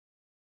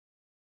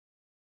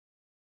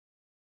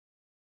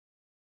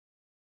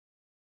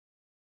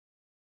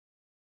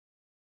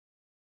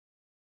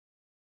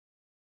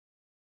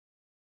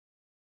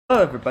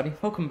Hello everybody,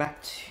 welcome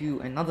back to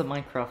another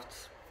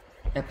Minecraft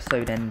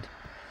episode, and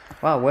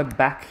wow, we're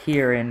back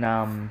here in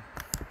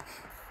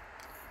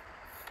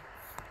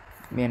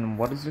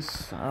what is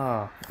this?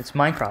 It's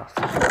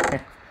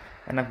Minecraft.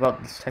 And I've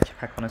got this texture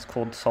pack on, it's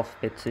called Soft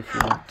Bits if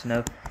you want to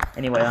know.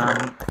 Anyway,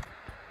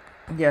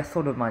 yeah, I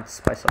thought I might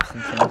spice up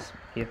some things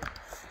here.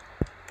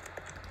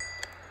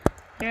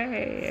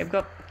 Yay, I've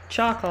got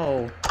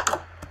charcoal!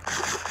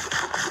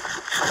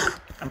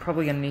 I'm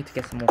probably gonna need to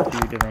get some more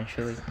food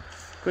eventually.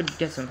 Could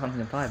get some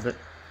pumpkin pie, but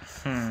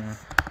I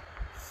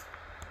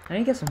need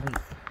to get some wheat.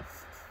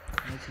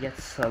 I need to get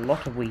a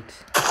lot of wheat.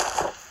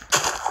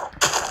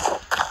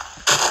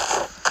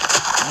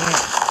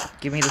 Yeah,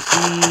 give me the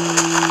seeds.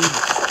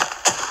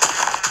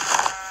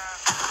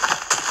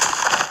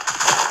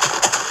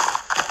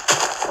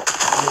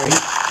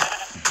 Great.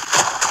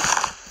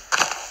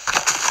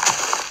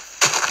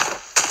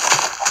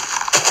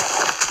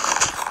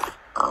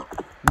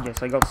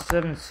 Yes, I got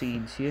 7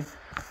 seeds here.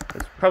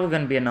 It's probably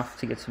going to be enough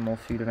to get some more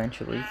food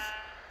eventually.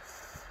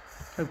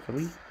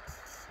 Hopefully.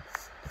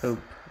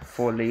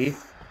 Hopefully.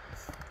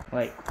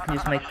 Wait, I can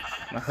just make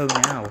my home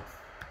now.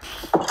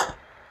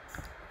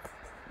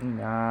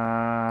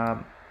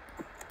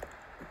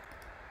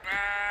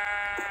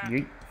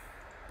 Yeet.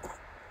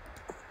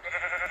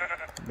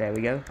 There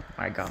we go.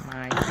 I got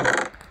my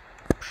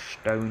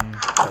stone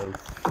hoe.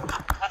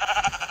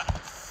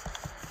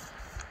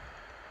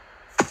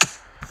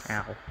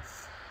 Ow.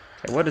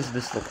 Okay, what does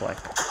this look like?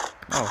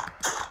 Oh.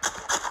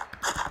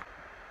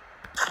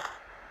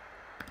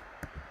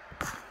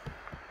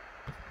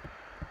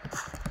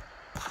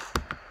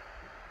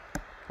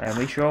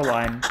 Family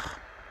shoreline.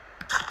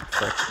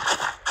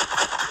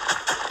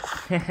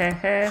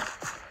 Hehehe.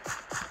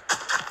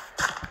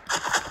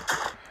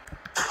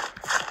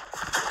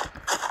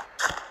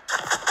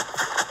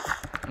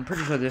 I'm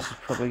pretty sure this is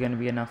probably going to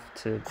be enough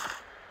to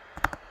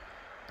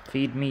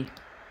feed me.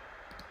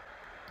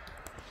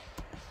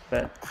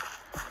 But,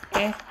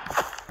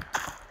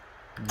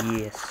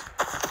 yes.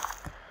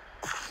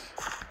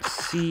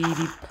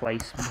 Seedy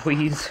place,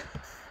 boys.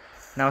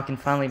 Now I can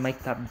finally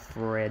make that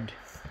bread.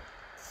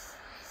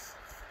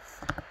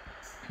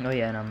 Oh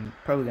yeah, and I'm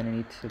probably gonna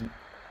need to...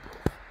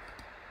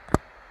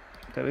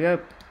 There we go.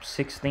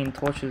 16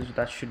 torches.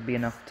 That should be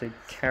enough to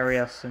carry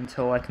us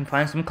until I can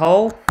find some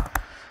coal.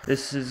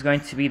 This is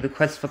going to be the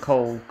quest for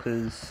coal,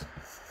 because...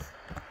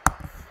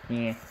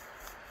 yeah.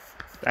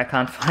 I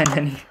can't find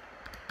any.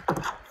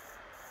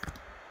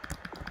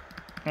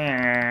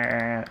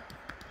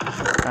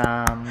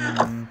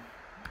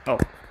 Oh.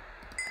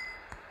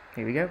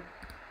 Here we go.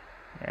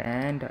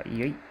 And,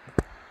 yeet.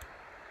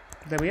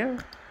 There we go.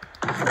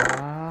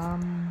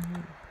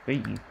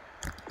 Wait.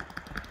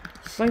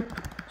 Sleep,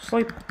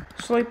 sleep,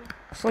 sleep,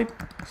 sleep,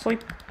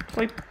 sleep,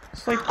 sleep,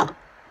 sleep.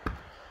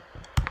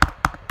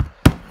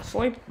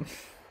 Sleep.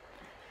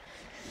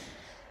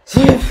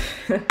 Sleep.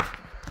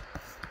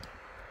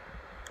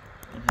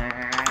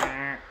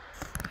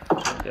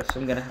 Guess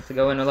I'm gonna have to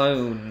go in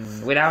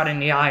alone, without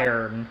any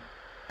iron.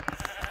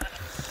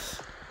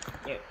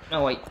 Yeah,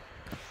 no wait.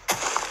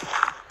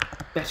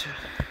 Better.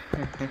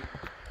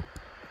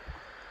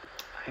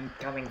 I'm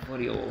coming for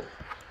you.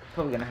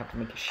 Probably gonna have to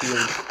make a shield.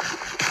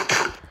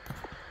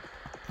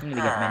 I need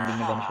to get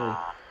mending eventually.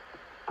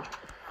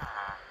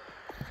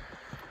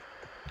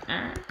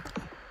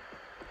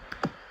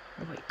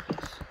 Oh wait,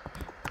 yes.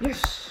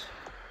 Yes!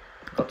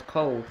 Got the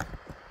coal.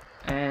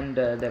 And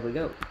there we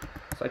go.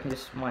 So I can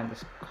just mine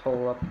this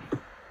coal up.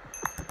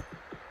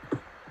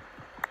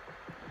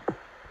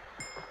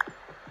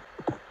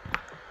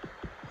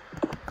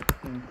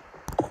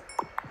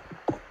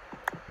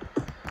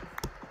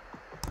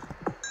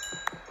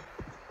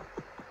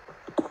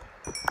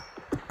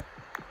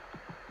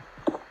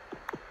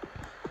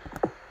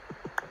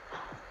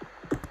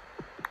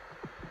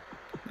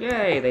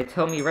 Yay, they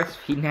tell me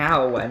recipe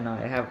now when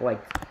I have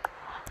like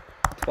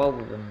 12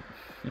 of them.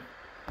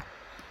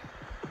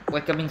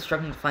 Like, I've been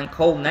struggling to find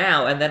coal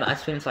now, and then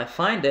as soon as I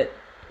find it,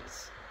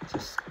 it's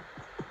just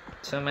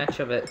too much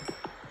of it.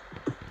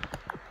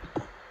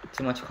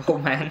 Too much coal,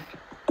 man.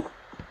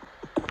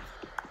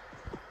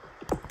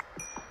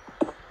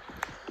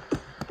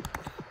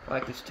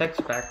 Like, this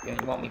text back,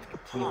 and you want me to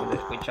continue with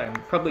this, which I am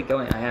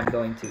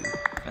going to,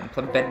 and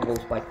put bed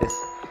walls like this.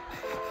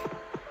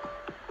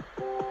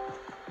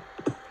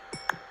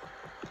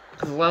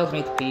 Because it allows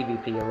me to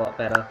PvP a lot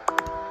better.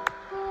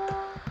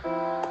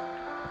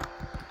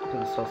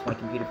 It stops my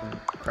computer from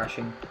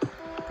crashing,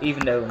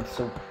 even though I'm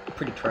still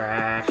pretty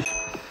trash.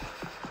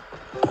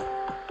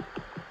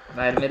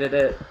 I admitted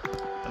it.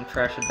 I'm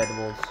trash at bed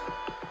walls.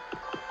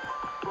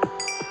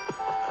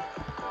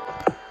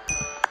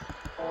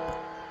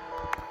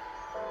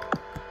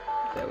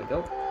 There we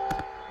go.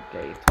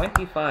 Okay,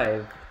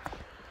 25.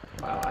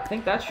 Wow, I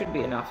think that should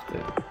be enough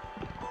to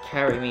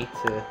carry me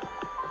to,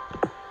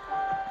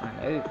 I don't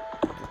know,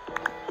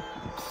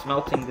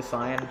 smelting this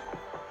iron.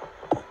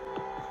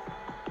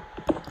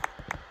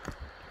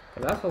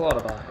 That's a lot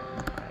of iron.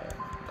 I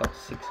got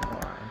 6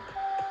 more iron.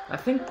 I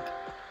think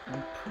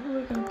I'm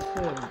probably going to, I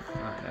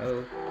don't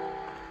know,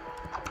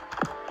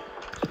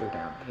 go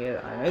down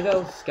here? I know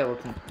there's a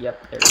skeleton.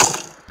 Yep, there it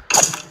is.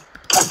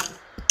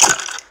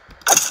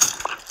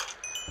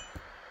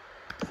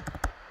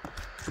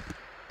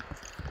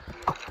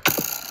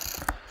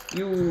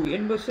 You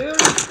imbecile!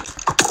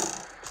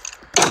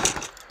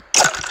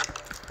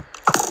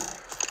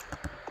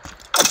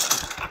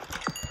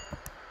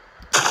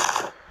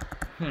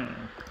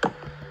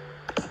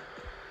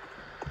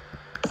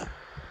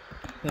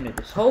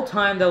 This whole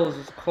time there was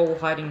this coal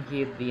hiding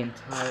here the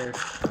entire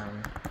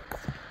time.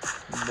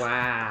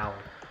 Wow.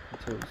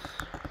 It was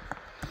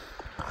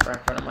right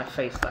in front of my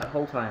face that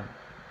whole time.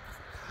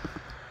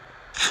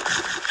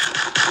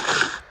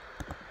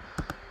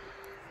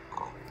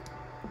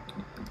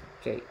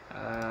 Okay,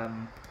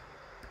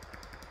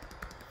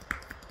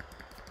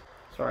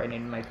 sorry, I need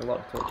to make a lot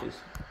of torches,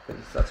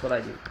 because that's what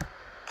I do.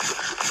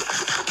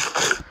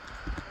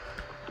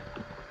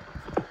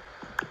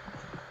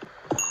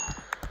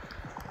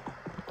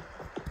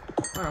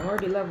 Oh, I'm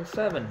already level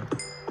 7.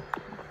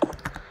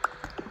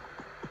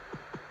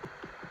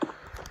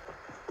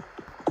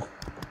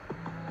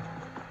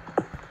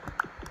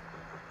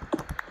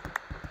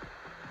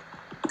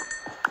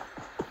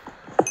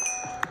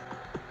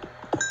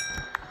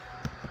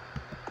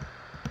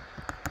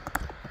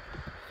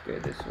 Go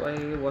this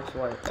way, what's the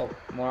way? Oh,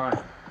 more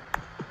iron.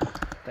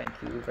 Thank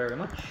you very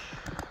much.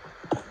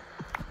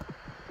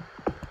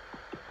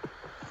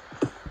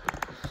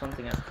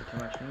 Something I pretty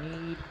much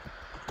need.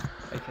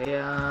 Okay,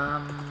 I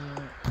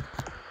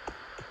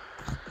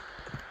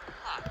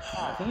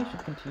think I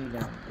should continue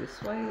down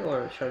this way,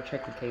 or should I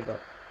check the cave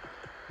up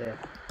there?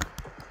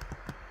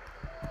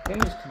 I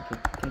think I just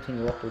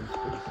continue upwards,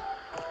 please.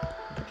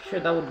 I'm pretty sure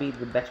that would be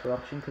the better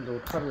option, because it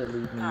would probably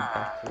lead me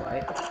back to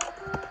light.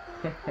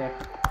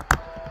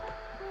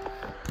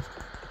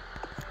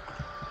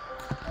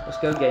 Let's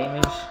go,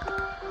 gamers.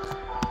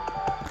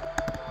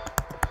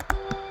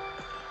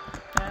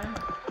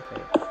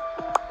 Okay.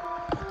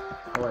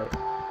 Oh, wait.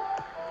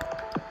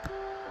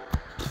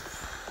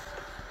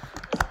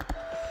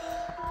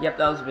 Yep,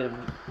 that was a bit of a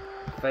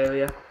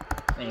failure.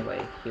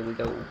 Anyway, here we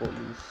go, boys.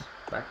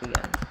 Back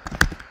again.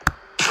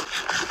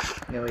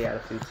 Nearly out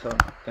of food, so I'm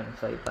gonna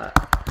save that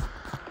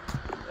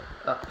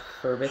up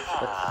for a bit,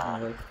 but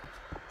anyway.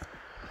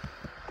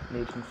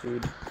 Need some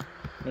food.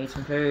 Need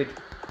some food.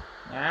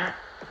 Ah.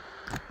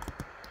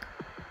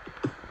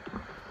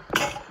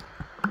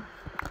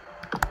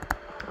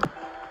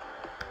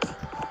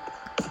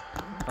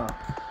 Oh,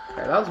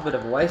 okay, that was a bit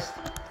of a waste.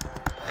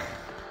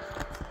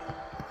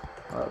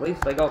 Well, at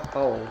least I got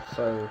coal,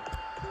 so...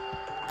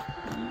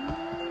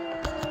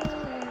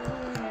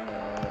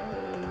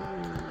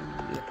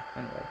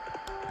 Anyway.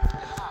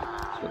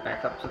 Let's go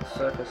back up to the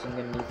surface. I'm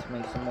gonna need to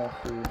make some more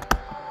food.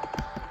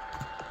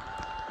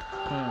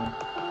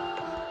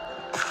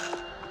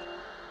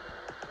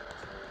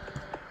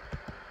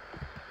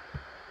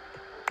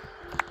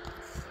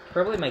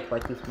 Probably make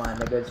like this mine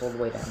that goes all the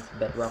way down to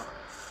bedrock.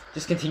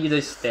 Just continue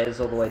those stairs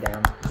all the way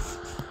down.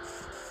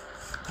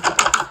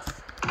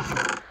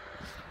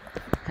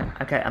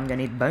 Okay, I'm gonna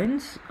need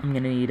bones, I'm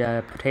gonna need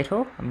a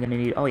potato, I'm gonna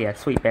need, oh yeah,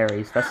 sweet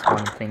berries, that's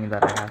one thing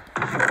that I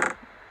have.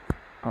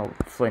 Oh,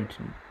 flint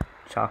and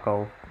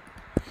charcoal.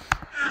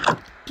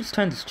 Just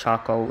turn this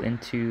charcoal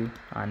into,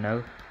 I don't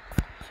know,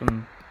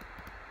 some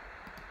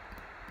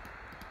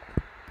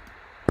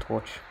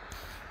torch.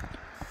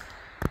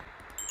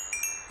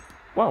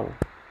 Whoa,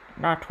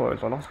 that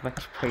was a lot of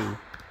XP.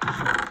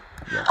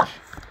 Yes.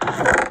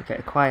 Okay,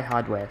 acquire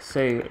hardware,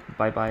 so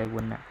bye-bye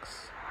wooden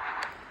axe.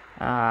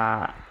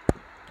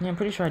 Yeah, I'm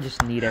pretty sure I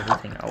just need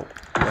everything. Oh,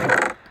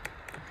 wait.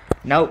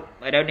 Nope,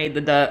 I don't need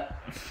the dirt.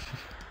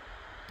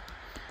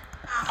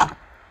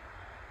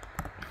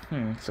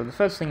 So the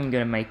first thing I'm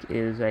gonna make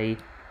is an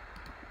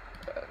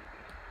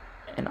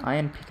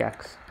iron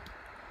pickaxe.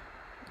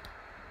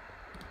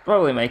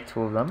 Probably make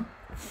 2 of them.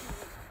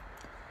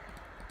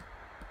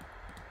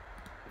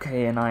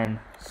 Okay, an iron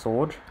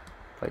sword.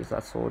 Place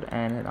that sword,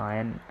 and an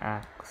iron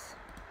axe.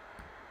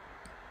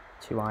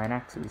 2 iron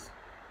axes.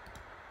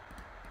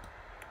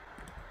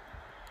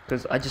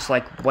 Because I just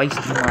like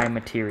wasting my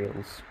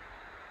materials.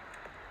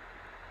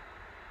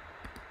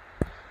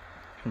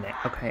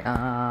 Okay,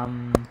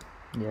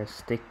 yeah,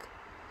 stick.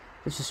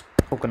 Let's just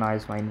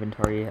organize my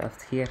inventory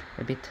out here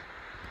a bit.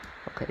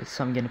 Okay,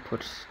 so I'm gonna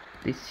put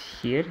this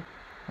here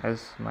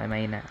as my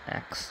main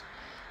axe.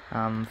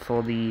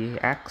 For the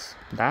axe,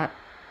 that.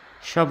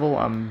 Shovel,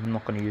 I'm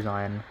not gonna use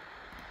iron.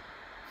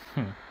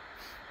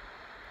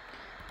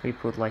 We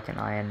put like an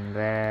iron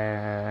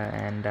there,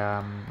 and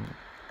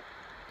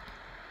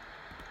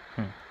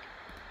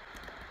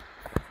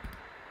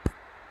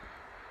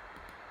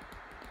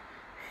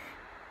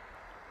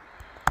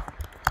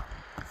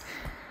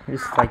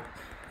This is like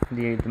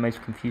the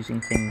most confusing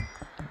thing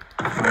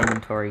in my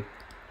inventory.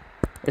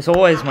 It's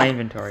always my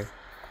inventory.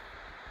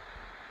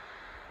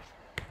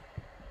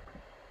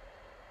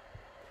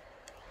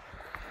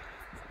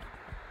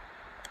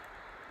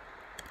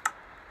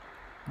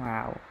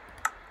 Wow.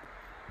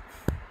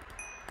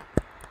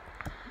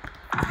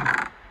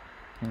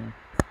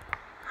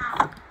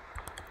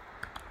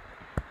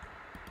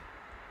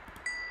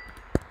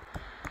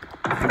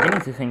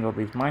 Here's the thing, all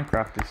these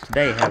Minecrafters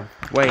today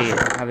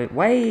have it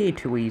way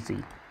too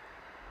easy.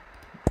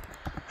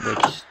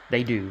 Which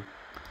they do.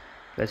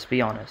 Let's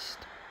be honest.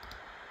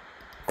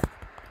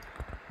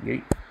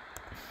 Yeet.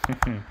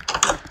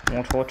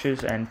 More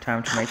torches and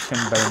time to make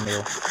some bone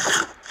meal.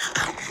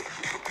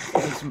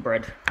 Need some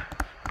bread.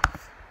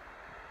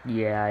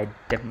 Yeah, I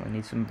definitely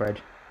need some bread.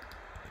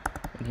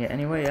 In here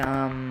anyway,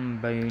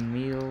 bone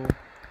meal.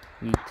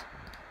 Eat.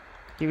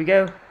 Here we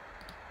go.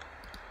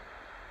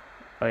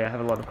 Oh yeah, I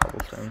have a lot of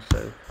cobblestone,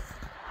 so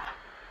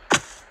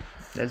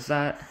there's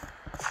that.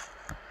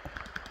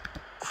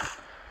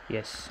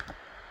 Yes.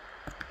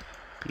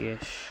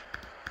 Yes.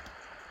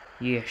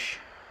 Yes.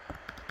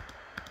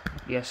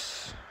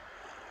 Yes.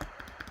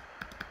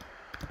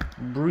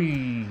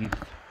 Breathe.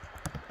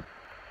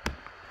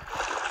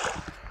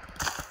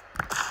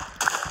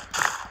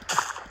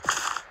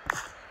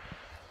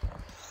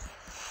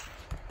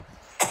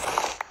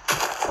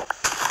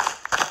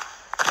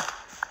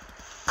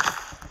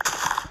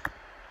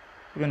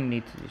 We're gonna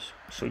need to just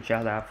switch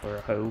out that for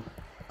a hoe.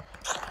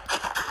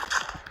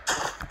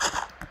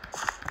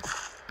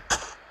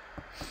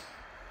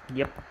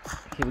 Yep,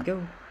 here we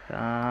go.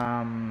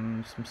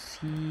 Some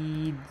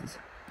seeds.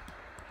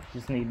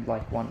 Just need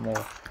like one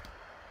more.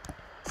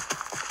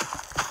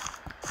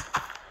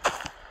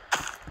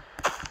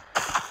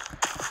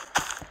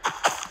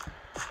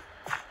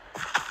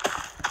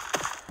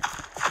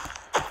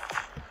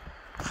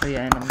 Oh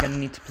yeah, and I'm gonna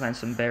need to plant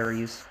some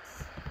berries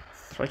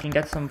so I can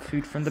get some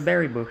food from the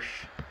berry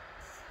bush.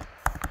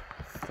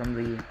 From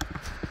the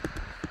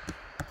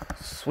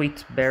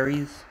sweet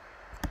berries.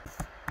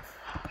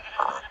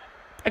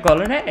 I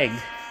got an egg!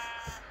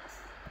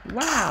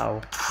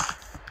 Wow!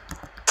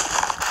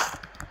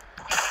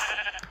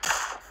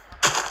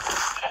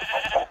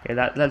 Okay,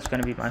 that's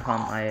gonna be my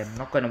farm. I am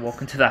not gonna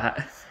walk into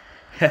that.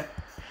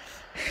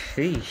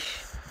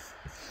 Sheesh.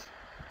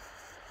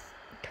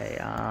 Okay,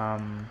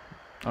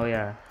 oh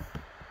yeah.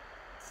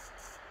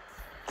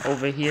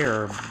 Over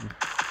here.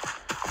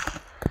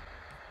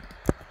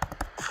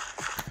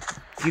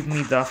 Give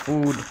me the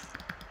food.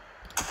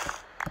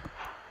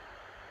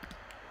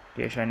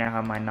 Yes, I now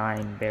have my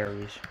 9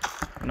 berries.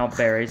 Not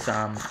berries,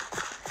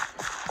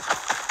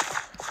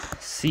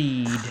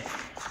 seed.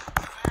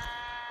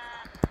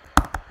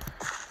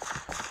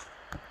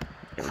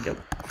 There we go.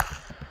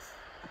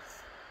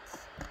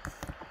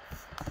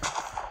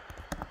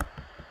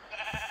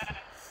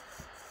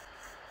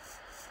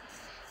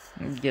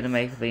 I'm gonna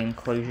make the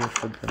enclosure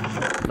for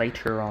them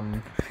later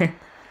on.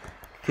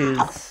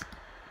 Because,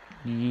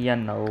 you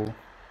know.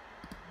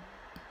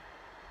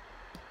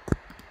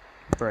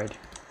 Bread.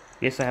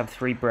 Yes, I have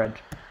 3 bread.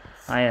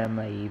 I am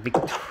I'm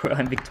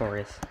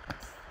victorious.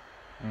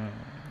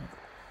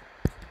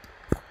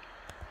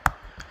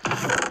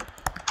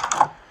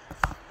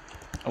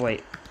 Oh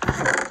wait.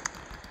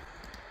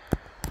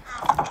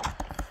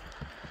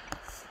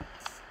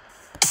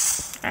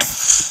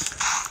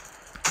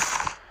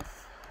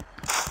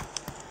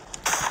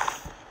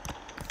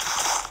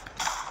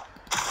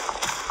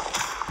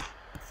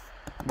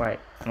 Wait,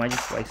 am I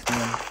just wasting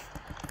them?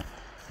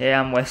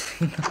 Yeah, I'm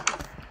wasting them.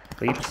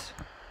 Oops.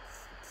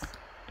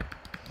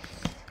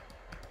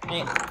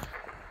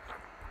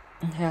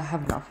 Yeah, I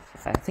have enough.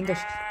 I think I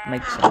should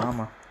make some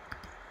armor.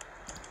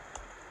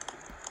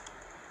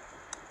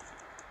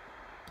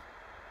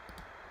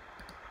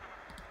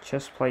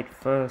 Chest plate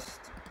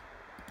first.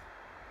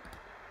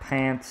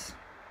 Pants.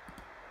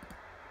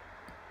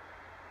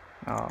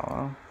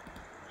 Oh.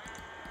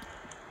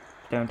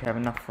 Don't have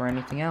enough for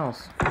anything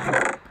else.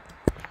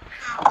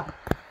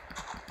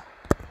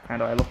 How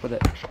do I look with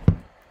it?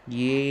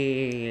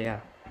 Yeah.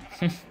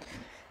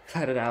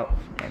 Cut it out.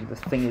 And the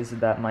thing is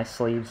that my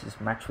sleeves just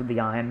match with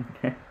the iron.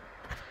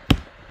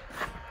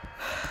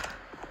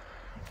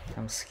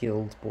 I'm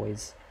skilled,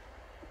 boys.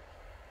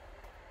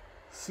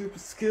 Super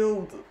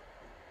skilled.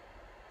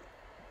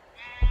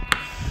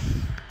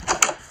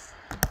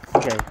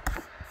 Okay.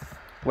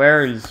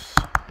 Where is...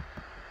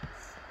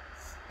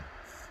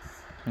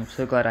 I'm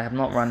so glad I have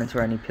not run into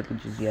any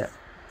pillages yet.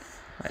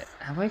 Wait,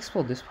 have I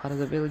explored this part of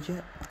the village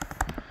yet?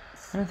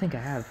 I don't think I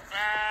have.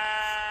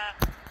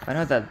 I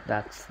know that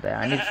that's there.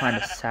 I need to find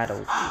a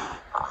saddle.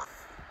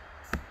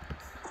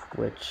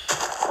 Which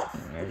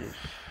is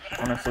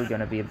honestly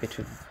going to be a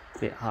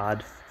bit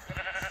hard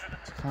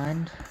to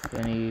find.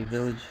 Any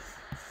village?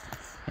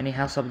 Any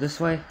house up this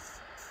way?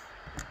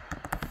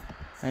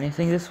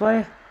 Anything this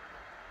way?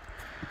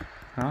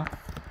 Huh?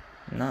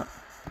 No.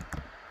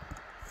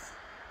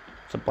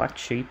 It's a black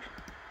sheep.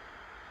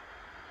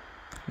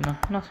 No,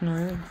 nothing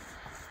really.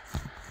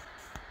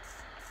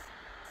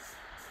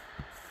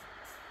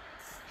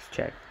 Let's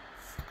check.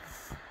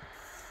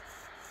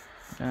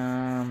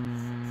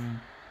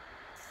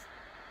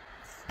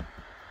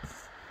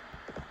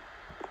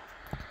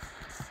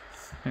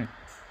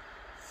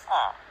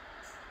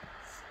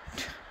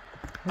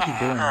 What are you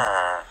doing?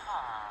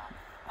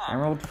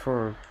 Emerald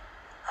for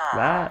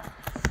that?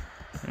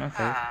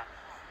 Okay.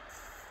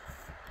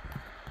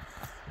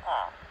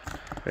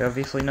 We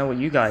obviously know what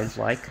you guys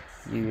like,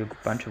 you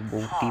bunch of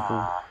wolf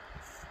people.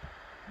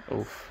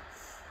 Oof.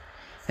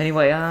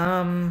 Anyway,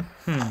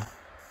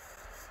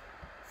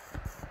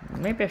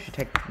 maybe I should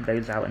take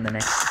those out in the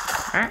next...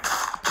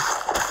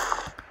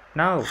 Ah!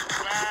 No!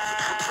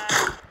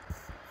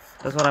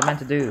 That's what I meant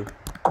to do.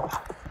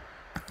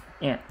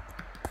 Yeah.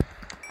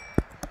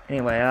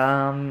 Anyway,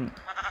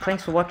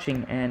 thanks for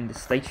watching, and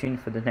stay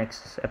tuned for the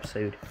next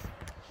episode.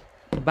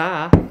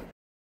 Bye!